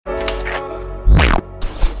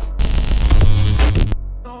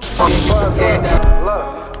Look,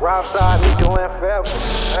 right side me doing forever.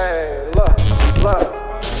 Hey, look.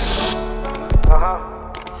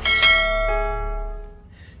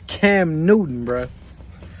 Cam Newton, bruh.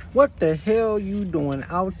 What the hell you doing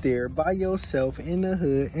out there by yourself in the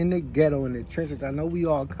hood, in the ghetto, in the trenches? I know we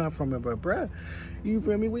all come from it, but bruh, you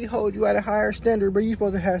feel me? We hold you at a higher standard, bro. You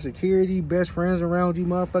supposed to have security, best friends around you,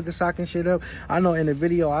 motherfuckers socking shit up. I know in the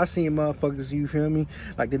video I seen motherfuckers, you feel me?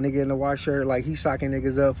 Like the nigga in the white shirt, like he socking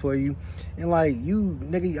niggas up for you. And like you,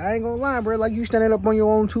 nigga, I ain't gonna lie, bro. Like you standing up on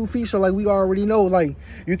your own 2 feet, so like we already know, like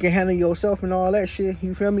you can handle yourself and all that shit.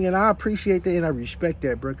 You feel me? And I appreciate that and I respect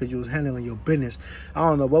that, bro, because you was handling your business. I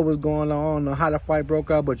don't know what was going on. I don't know how the fight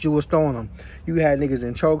broke out, but you was throwing them. You had niggas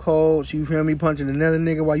in chokeholds. You feel me? Punching another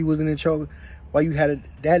nigga while you was in the choke. While you had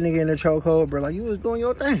that nigga in the chokehold, bro. Like you was doing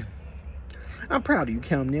your thing. I'm proud of you,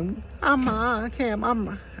 Cam Newton. I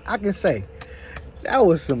can say that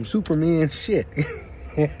was some Superman shit.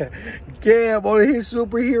 Cam on his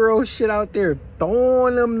superhero shit out there,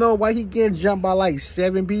 throwing them know why he getting jumped by like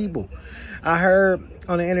 7 people. I heard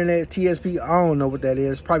on the internet, TSP, I don't know what that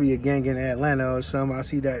is. Probably a gang in Atlanta or something. I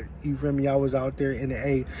see that, you feel me? I was out there in the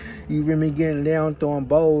A. You feel me? Getting down, throwing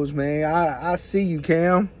bowls, man. I see you,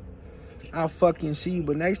 Cam. I fucking see you.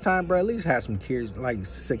 But next time, bro, at least have some kids, like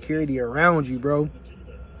security around you, bro.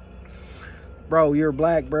 Bro, you're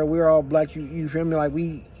black, bro. We're all black. You feel me? Like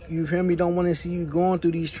you feel me? Don't want to see you going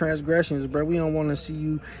through these transgressions, bro. We don't want to see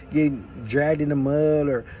you get dragged in the mud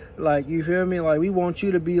or like, you feel me? Like we want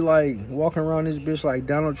you to be like walking around this bitch like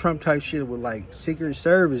Donald Trump type shit with like Secret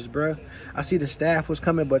Service, bro. I see the staff was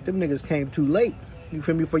coming, but them niggas came too late. You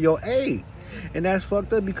feel me? For your aid. And that's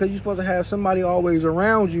fucked up because you're supposed to have somebody always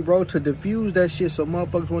around you, bro, to diffuse that shit so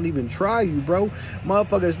motherfuckers won't even try you, bro.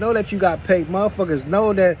 Motherfuckers know that you got paid. Motherfuckers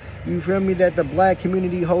know that, you feel me, that the black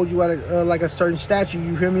community holds you at like a certain statue,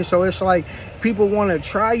 you feel me? So it's like people want to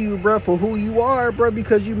try you, bro, for who you are, bro,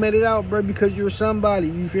 because you made it out, bro, because you're somebody,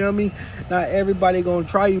 you feel me? Not everybody gonna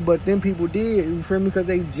try you, but them people did, you feel me? Because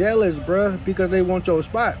they jealous, bro, because they want your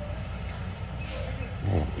spot.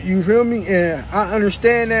 You feel me? And I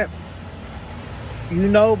understand that. You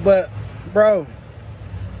know, but, bro,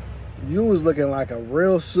 you was looking like a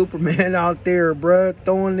real Superman out there, bro.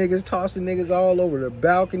 Throwing niggas, tossing niggas all over the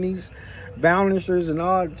balconies, bouncers, and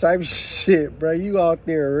all type of shit, bro. You out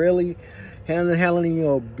there really handling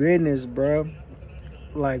your business, bro.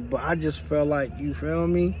 Like, but I just felt like, you feel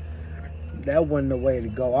me? That wasn't the way to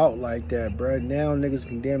go out like that, bro. Now niggas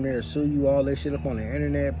can damn near sue you, all that shit up on the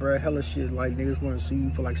internet, bro. Hella shit, like niggas want to sue you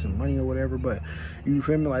for like some money or whatever, but you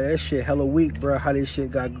feel me? Like that shit hella weak, bro. How this shit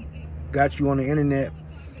got you on the internet,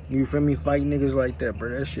 you feel me? Fighting niggas like that, bro.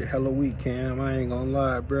 That shit hella weak, Cam. I ain't gonna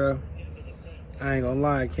lie, bro. I ain't gonna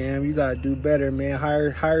lie, Cam. You gotta do better, man.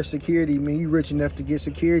 Hire security, man. You rich enough to get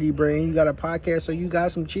security, bro. And you got a podcast, so you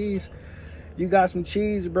got some cheese. You got some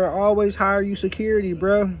cheese, bro. Always hire you security,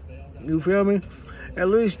 bro. You feel me? At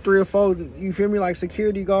least 3 or 4, you feel me? Like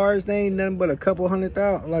security guards, they ain't nothing but a couple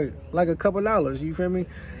 $100,000, like a couple dollars, you feel me?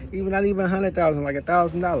 Even not even 100,000, like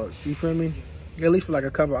 $1,000, you feel me? At least for like a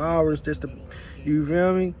couple hours, just to, you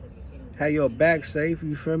feel me? Have your back safe,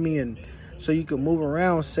 you feel me? And so you can move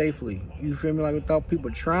around safely, you feel me? Like without people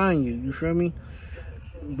trying you feel me?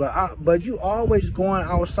 But you always going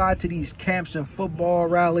outside to these camps and football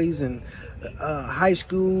rallies and high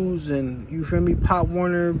schools and, you feel me, Pop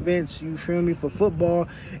Warner events, you feel me, for football,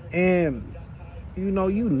 and you know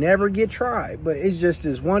you never get tried. But it's just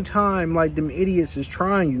this one time, like them idiots is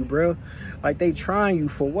trying you, bro. Like they trying you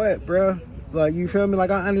for what, bro? Like, you feel me?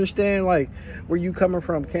 Like I understand like where you coming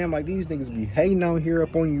from, Cam. Like these niggas be hating out here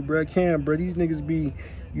up on you, bro. Cam, bro, these niggas be,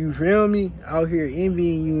 you feel me, out here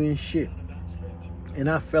envying you and shit. And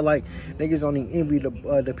I feel like niggas only envy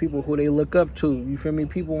the people who they look up to. You feel me?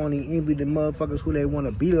 People only envy the motherfuckers who they want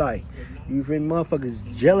to be like. You feel me?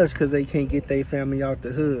 Motherfuckers jealous because they can't get their family out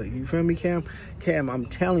the hood. You feel me, Cam? Cam, I'm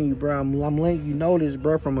telling you, bro. I'm letting you know this,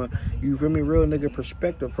 bro, from a, you feel me, real nigga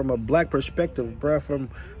perspective, from a black perspective, bro, from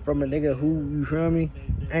a nigga who, you feel me,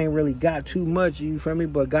 ain't really got too much, you feel me,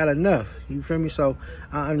 but got enough. You feel me? So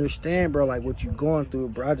I understand, bro, like what you going through,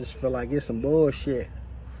 bro. I just feel like it's some bullshit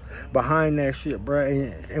behind that shit, bro.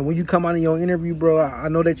 And when you come out in your interview, bro, I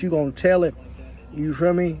know that you gonna tell it, you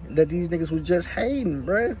feel me, that these niggas was just hating,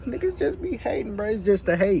 bro. Niggas just be hating, bro. It's just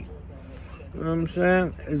the hate, you know what I'm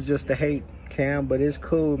saying? It's just the hate, Cam, but it's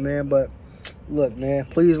cool, man. But look, man,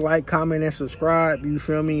 please like, comment, and subscribe, you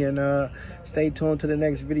feel me, and stay tuned to the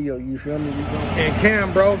next video, you feel me? And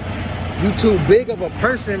Cam, bro, you too big of a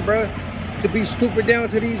person, bro, to be stupid down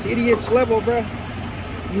to these idiots level, bro.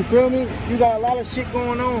 You feel me? You got a lot of shit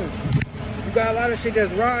going on. You got a lot of shit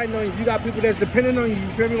that's riding on you. You got people that's depending on you. You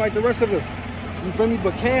feel me? Like the rest of us. You feel me?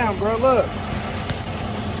 But Cam, bro, look.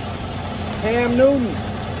 Cam Newton.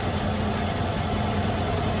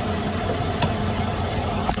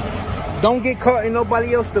 Don't get caught in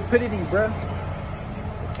nobody else's stupidity, bro.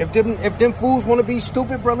 If them fools want to be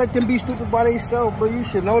stupid, bro, let them be stupid by themselves, bro. You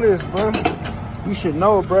should know this, bro. You should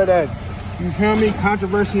know, bro, that, you feel me,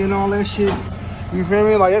 controversy and all that shit. You feel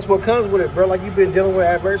me? Like, that's what comes with it, bro. Like, you've been dealing with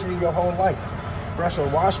adversity your whole life, bro. So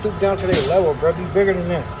why stoop down to their level, bro? Be bigger than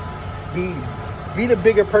that. Be the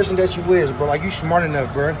bigger person that you is, bro. Like, you smart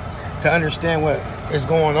enough, bro, to understand what is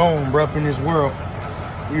going on, bro, up in this world.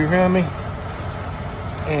 You feel me?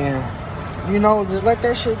 And you know, just let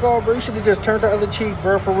that shit go, bro. You should have just turned the other cheek,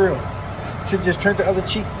 bro, for real. Should have just turned the other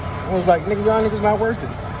cheek. I was like, nigga, y'all niggas not worth it.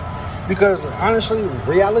 Because, honestly,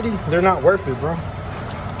 reality, they're not worth it, bro.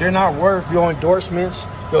 They're not worth your endorsements,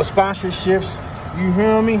 your sponsorships, you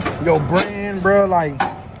feel me? Your brand, bro. Like,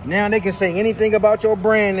 now they can say anything about your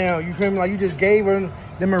brand now, you feel me? Like, you just gave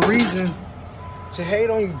them a reason to hate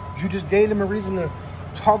on you. You just gave them a reason to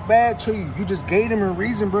talk bad to you. You just gave them a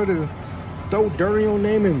reason, bro, to throw dirt on your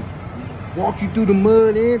name and walk you through the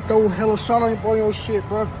mud and throw hella salt on your shit,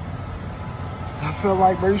 bro. I feel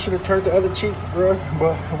like, bro, you should have turned the other cheek, bro.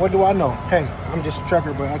 But what do I know? Hey, I'm just a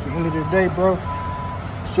trucker, but at the end of the day, bro,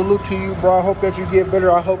 salute to you, bro. I hope that you get better.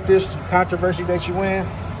 I hope this controversy that you in,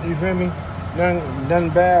 you feel me, nothing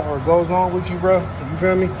bad or goes on with you, bro. You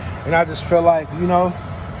feel me? And I just feel like, you know,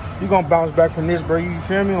 you gonna bounce back from this, bro. You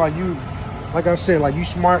feel me? Like, you, like I said, like, you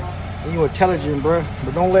smart and you intelligent, bro.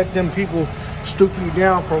 But don't let them people stoop you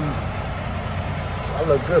down from, I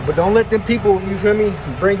look good, but don't let them people, you feel me,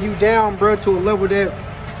 bring you down, bro, to a level that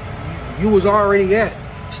you was already at.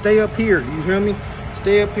 Stay up here, you feel me?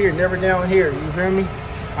 Stay up here, never down here, you feel me?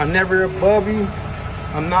 I'm never above you,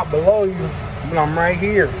 I'm not below you, but I'm right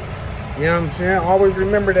here. You know what I'm saying? Always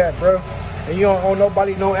remember that, bro. And you don't owe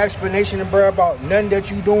nobody no explanation, bro, about nothing that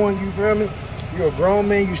you doing, you feel me? You're a grown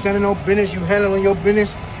man, you standing on business, you handling your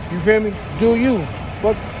business, you feel me? Do you.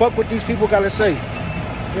 Fuck what these people gotta say. You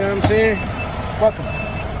know what I'm saying? Fuck them.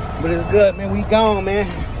 But it's good, man. We gone, man.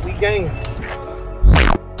 We gang.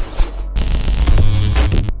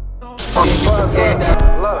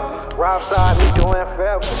 Look, Rob side, we doing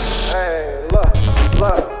forever. Hey, look.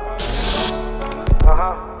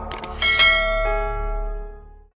 Uh-huh.